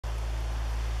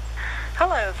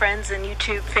Hello, friends and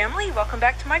YouTube family. Welcome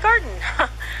back to my garden.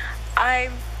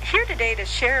 I'm here today to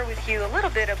share with you a little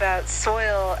bit about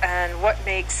soil and what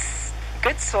makes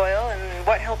good soil and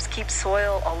what helps keep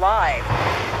soil alive.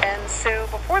 And so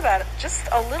before that, just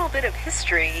a little bit of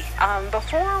history.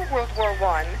 Before World War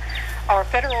I, our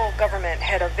federal government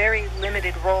had a very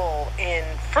limited role in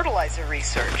fertilizer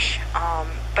research.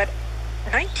 But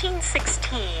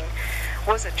 1916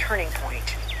 was a turning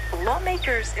point.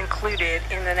 Lawmakers included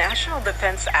in the National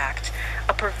Defense Act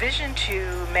a provision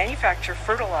to manufacture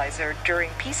fertilizer during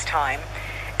peacetime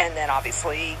and then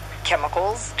obviously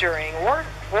chemicals during war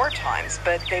times.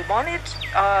 But they wanted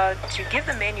to give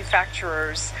the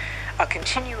manufacturers a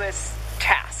continuous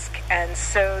task, and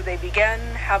so they began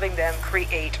having them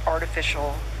create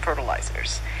artificial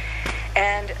fertilizers.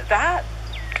 And that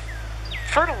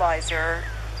fertilizer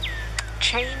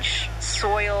change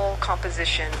soil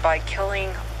composition by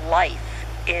killing life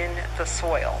in the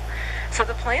soil. So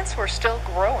the plants were still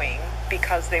growing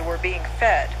because they were being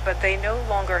fed, but they no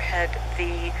longer had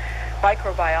the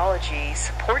microbiology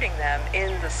supporting them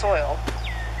in the soil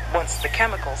once the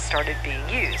chemicals started being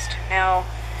used. Now,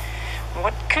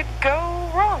 what could go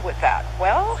wrong with that?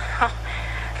 Well,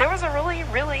 there was a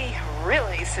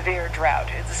really severe drought.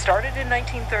 It started in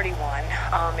 1931.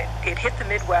 It hit the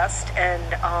Midwest and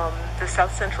the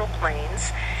South Central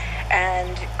Plains,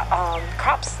 and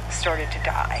crops started to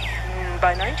die.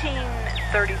 By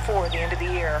 1934, the end of the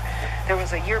year, there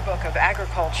was a yearbook of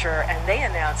agriculture, and they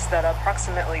announced that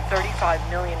approximately 35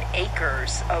 million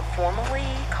acres of formerly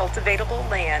cultivatable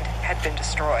land had been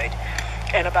destroyed.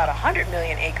 And about 100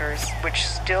 million acres, which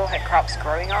still had crops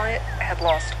growing on it, had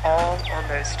lost all or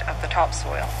most of the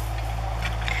topsoil.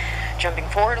 Jumping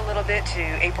forward a little bit to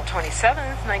April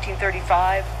 27th,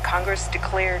 1935, Congress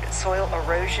declared soil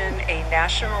erosion a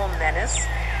national menace,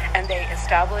 and they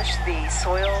established the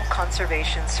Soil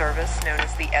Conservation Service, known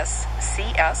as the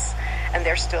NRCS, and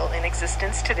they're still in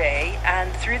existence today.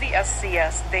 And through the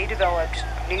NRCS, they developed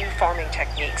new farming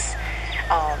techniques,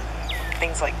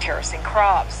 things like terracing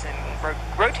crops and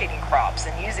rotating crops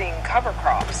and using cover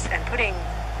crops and putting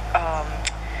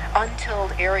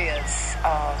untilled areas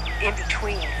in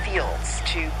between fields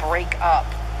to break up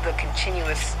the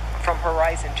continuous from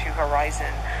horizon to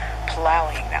horizon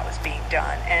plowing that was being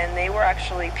done. And they were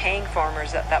actually paying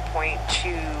farmers at that point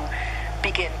to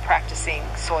begin practicing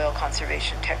soil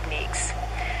conservation techniques.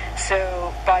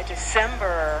 So by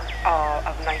December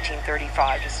of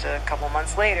 1935, just a couple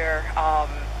months later,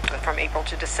 from April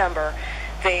to December,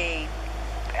 they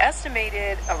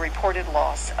estimated a reported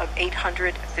loss of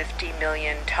 850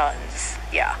 million tons.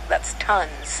 Yeah, that's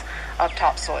tons of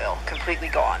topsoil completely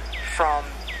gone from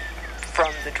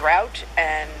the drought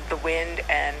and the wind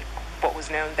and what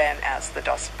was known then as the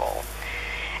Dust Bowl.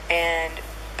 And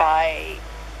by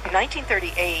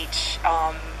 1938,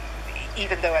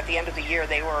 even though at the end of the year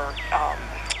they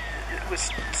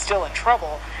was still in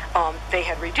trouble, they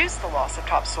had reduced the loss of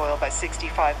topsoil by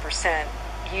 65%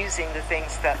 using the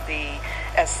things that the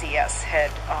NRCS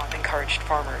had encouraged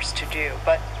farmers to do.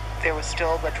 But there was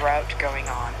still the drought going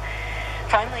on.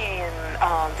 Finally, in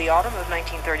the autumn of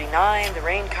 1939, the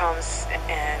rain comes,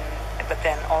 but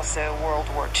then also World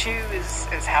War II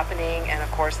is happening, and of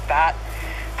course that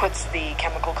puts the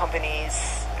chemical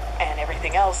companies and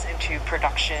everything else into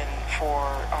production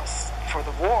for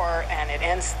the war, and it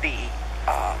ends the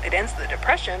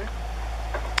Depression.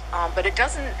 But it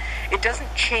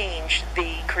doesn't change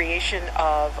the creation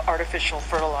of artificial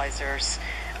fertilizers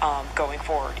going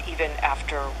forward, even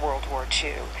after World War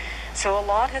II. So a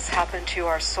lot has happened to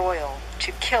our soil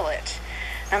to kill it.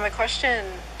 Now my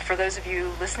question for those of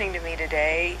you listening to me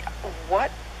today,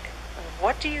 what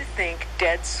do you think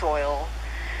dead soil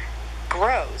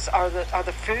grows? Are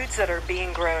the foods that are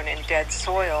being grown in dead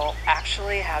soil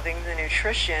actually having the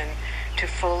nutrition to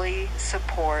fully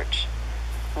support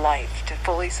life, to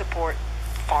fully support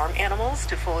farm animals,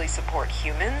 to fully support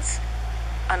humans?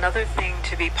 Another thing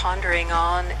to be pondering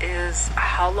on is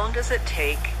how long does it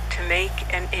take to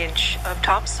make an inch of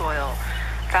topsoil?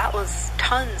 That was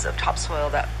tons of topsoil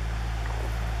that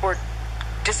were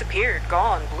disappeared,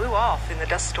 gone, blew off in the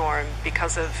dust storm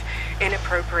because of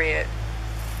inappropriate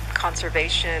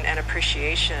conservation and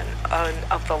appreciation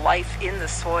of the life in the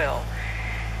soil.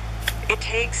 It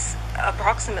takes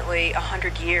approximately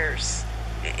 100 years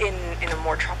in a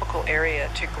more tropical area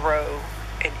to grow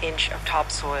an inch of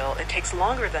topsoil. It takes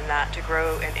longer than that to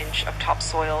grow an inch of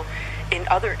topsoil in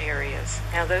other areas.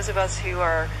 Now, those of us who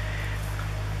are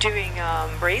doing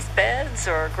raised beds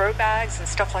or grow bags and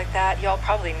stuff like that, y'all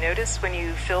probably notice when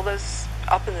you fill those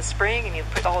up in the spring and you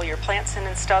put all your plants in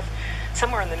and stuff,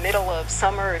 somewhere in the middle of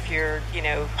summer, if you're,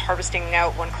 harvesting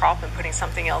out one crop and putting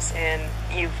something else in,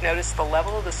 you've noticed the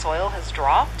level of the soil has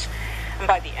dropped. And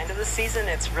by the end of the season,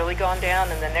 it's really gone down.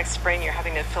 And the next spring, you're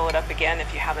having to fill it up again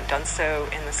if you haven't done so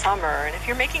in the summer. And if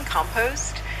you're making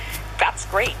compost, that's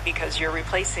great because you're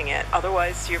replacing it.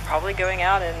 Otherwise, you're probably going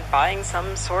out and buying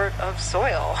some sort of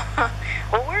soil.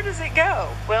 Well, where does it go?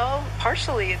 Well,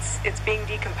 partially it's being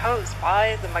decomposed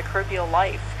by the microbial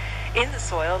life in the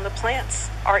soil, and the plants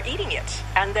are eating it.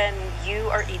 And then you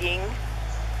are eating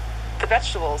the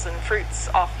vegetables and fruits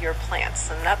off your plants,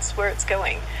 and that's where it's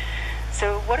going.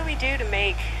 So what do we do to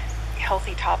make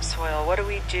healthy topsoil? What do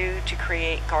we do to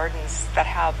create gardens that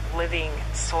have living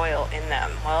soil in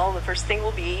them? Well, the first thing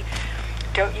will be,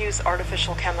 don't use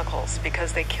artificial chemicals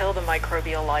because they kill the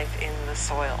microbial life in the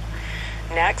soil.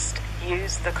 Next,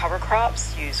 use the cover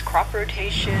crops, use crop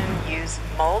rotation, use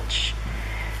mulch.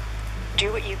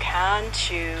 Do what you can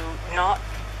to not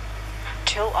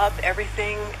till up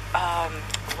everything.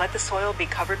 Let the soil be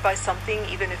covered by something,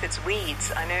 even if it's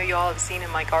weeds. I know you all have seen in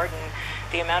my garden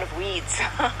the amount of weeds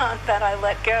that I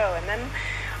let go, and then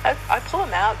I pull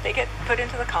them out. They get put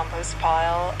into the compost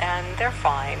pile, and they're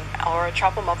fine. Or I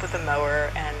chop them up with a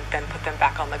mower and then put them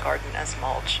back on the garden as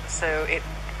mulch. So it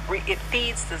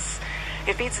feeds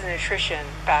the nutrition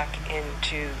back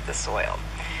into the soil.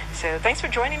 So thanks for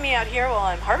joining me out here while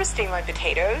I'm harvesting my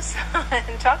potatoes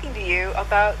and talking to you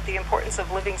about the importance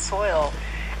of living soil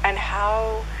and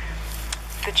how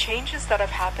the changes that have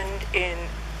happened in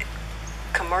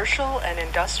commercial and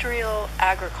industrial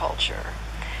agriculture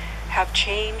have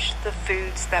changed the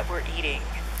foods that we're eating.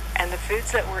 And the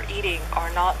foods that we're eating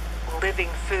are not living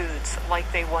foods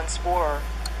like they once were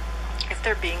if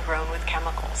they're being grown with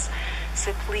chemicals.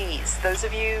 So please, those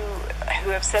of you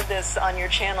who have said this on your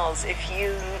channels, if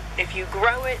you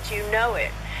grow it, you know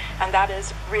it. And that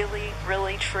is really,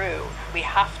 really true. We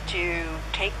have to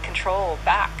take control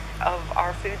back of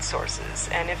our food sources.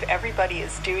 And if everybody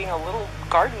is doing a little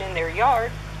garden in their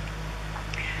yard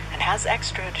and has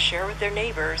extra to share with their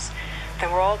neighbors,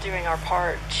 then we're all doing our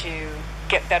part to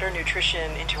get better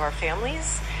nutrition into our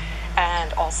families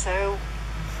and also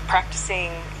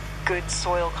practicing good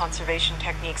soil conservation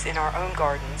techniques in our own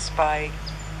gardens by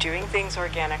doing things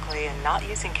organically and not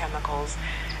using chemicals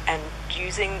and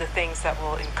using the things that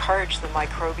will encourage the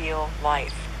microbial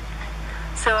life.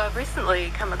 So I've recently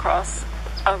come across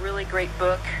a really great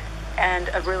book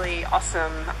and a really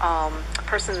awesome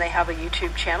person. They have a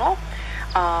YouTube channel.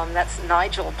 That's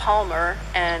Nigel Palmer,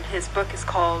 and his book is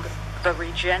called The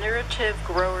Regenerative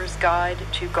Grower's Guide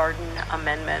to Garden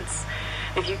Amendments.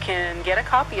 If you can get a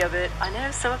copy of it, I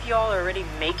know some of you all are already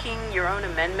making your own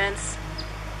amendments,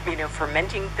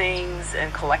 fermenting things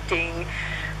and collecting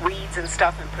weeds and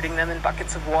stuff and putting them in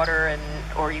buckets of water,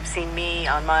 or you've seen me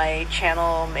on my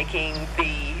channel making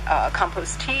the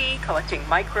compost tea, collecting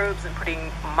microbes and putting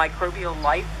microbial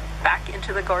life back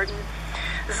into the garden.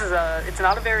 It's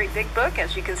not a very big book,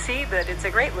 as you can see, but it's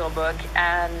a great little book,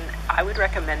 and I would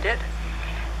recommend it.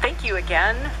 Thank you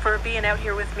again for being out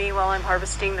here with me while I'm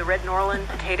harvesting the Red Norland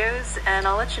potatoes, and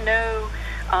I'll let you know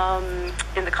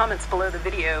in the comments below the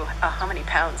video how many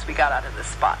pounds we got out of this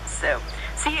spot. So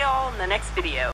see you all in the next video.